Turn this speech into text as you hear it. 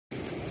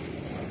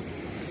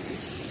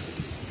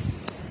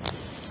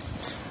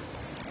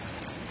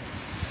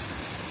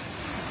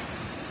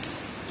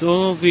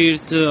Estou a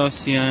ouvir-te,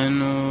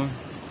 oceano.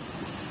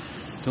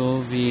 Estou a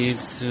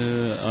ouvir-te,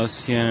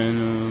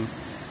 oceano.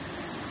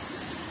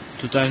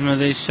 Tu estás-me a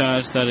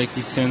deixar estar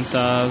aqui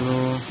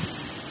sentado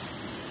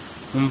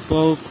um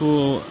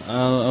pouco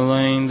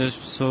além das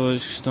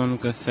pessoas que estão no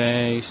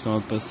café e estão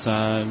a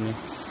passar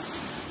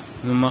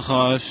numa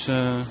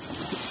rocha.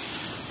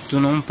 Tu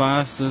não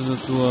passas a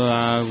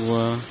tua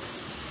água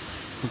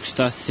porque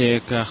está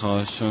seca a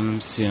rocha onde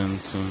me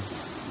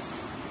sento.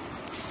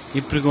 E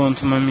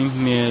pergunto-me a mim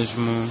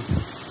mesmo,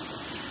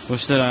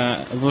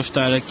 vou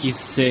estar aqui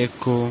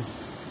seco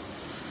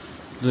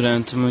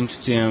durante muito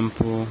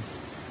tempo?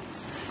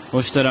 Ou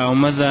estará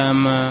uma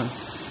dama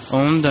ou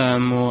um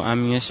damo à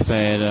minha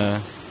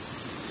espera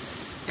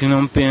que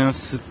não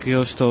pense que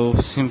eu estou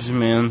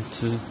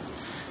simplesmente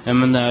a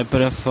mandar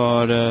para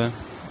fora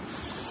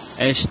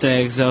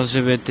hashtags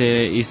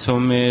LGBT e sou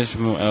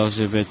mesmo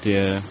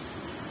LGBT.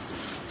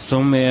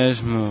 Sou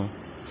mesmo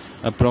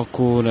a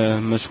procura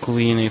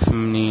masculina e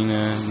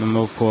feminina no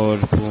meu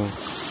corpo,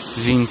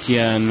 20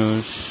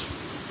 anos.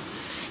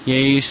 E é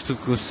isto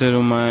que o ser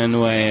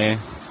humano é.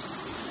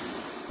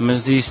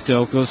 Mas isto é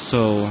o que eu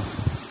sou.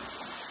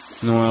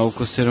 Não é o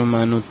que o ser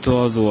humano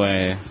todo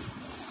é.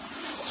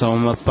 Só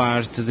uma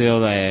parte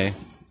dele é.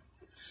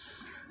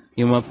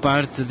 E uma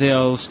parte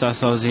dele está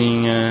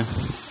sozinha.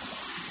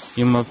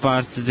 E uma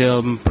parte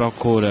dele me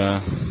procura.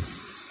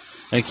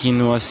 Aqui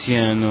no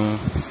oceano.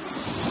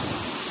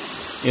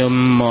 Ele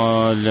me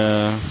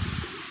molha.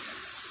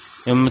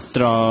 Ele me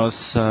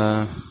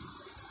troça.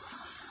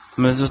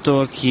 Mas eu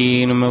estou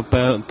aqui no meu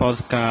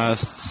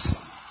podcast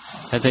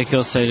até que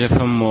ele seja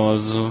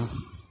famoso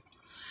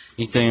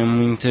e tenha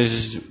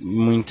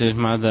muitas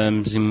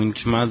madames e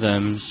muitos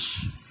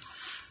madames.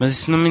 Mas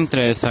isso não me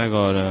interessa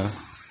agora.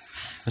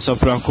 Eu só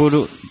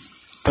procuro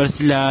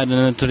partilhar a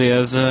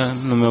natureza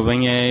no meu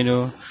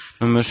banheiro,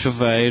 no meu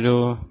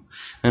chuveiro,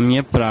 na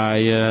minha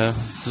praia,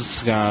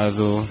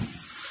 sossegado,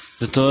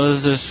 de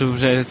todas as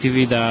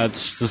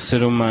subjetividades do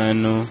ser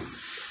humano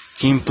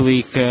que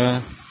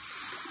implica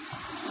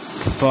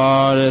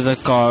fora da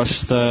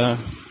costa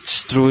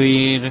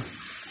destruir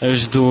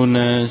as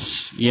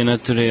dunas e a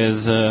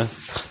natureza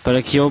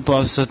para que eu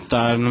possa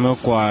estar no meu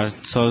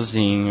quarto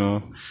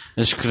sozinho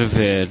a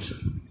escrever.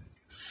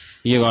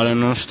 E agora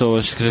não estou a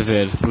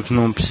escrever porque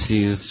não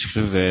preciso de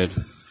escrever,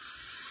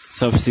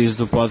 só preciso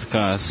do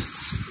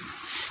podcast.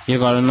 E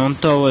agora não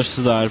estou a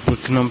estudar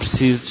porque não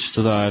preciso de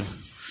estudar,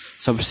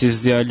 só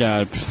preciso de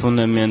olhar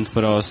profundamente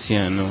para o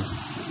oceano.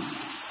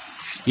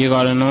 E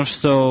agora não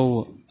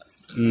estou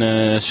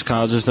nas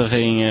Caldas da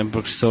Rainha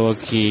porque estou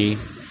aqui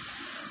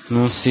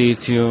num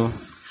sítio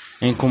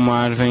em que o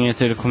mar vem a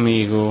ter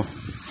comigo,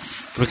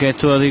 porque é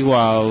todo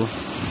igual,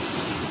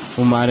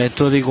 o mar é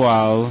todo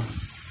igual,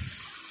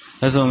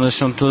 as ondas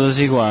são todas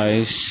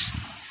iguais.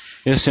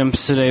 Eu sempre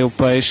serei o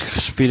peixe que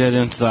respira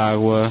dentro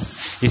d'água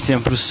e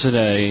sempre o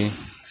serei,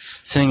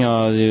 sem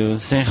ódio,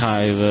 sem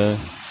raiva,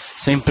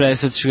 sem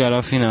pressa de chegar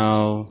ao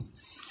final,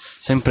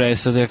 sem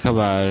pressa de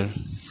acabar.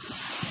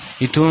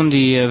 E tu um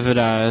dia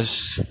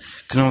verás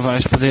que não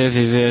vais poder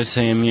viver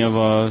sem a minha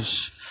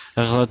voz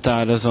a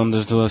relatar as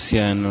ondas do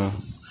oceano,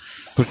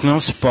 porque não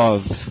se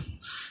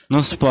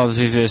pode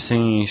viver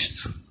sem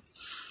isto.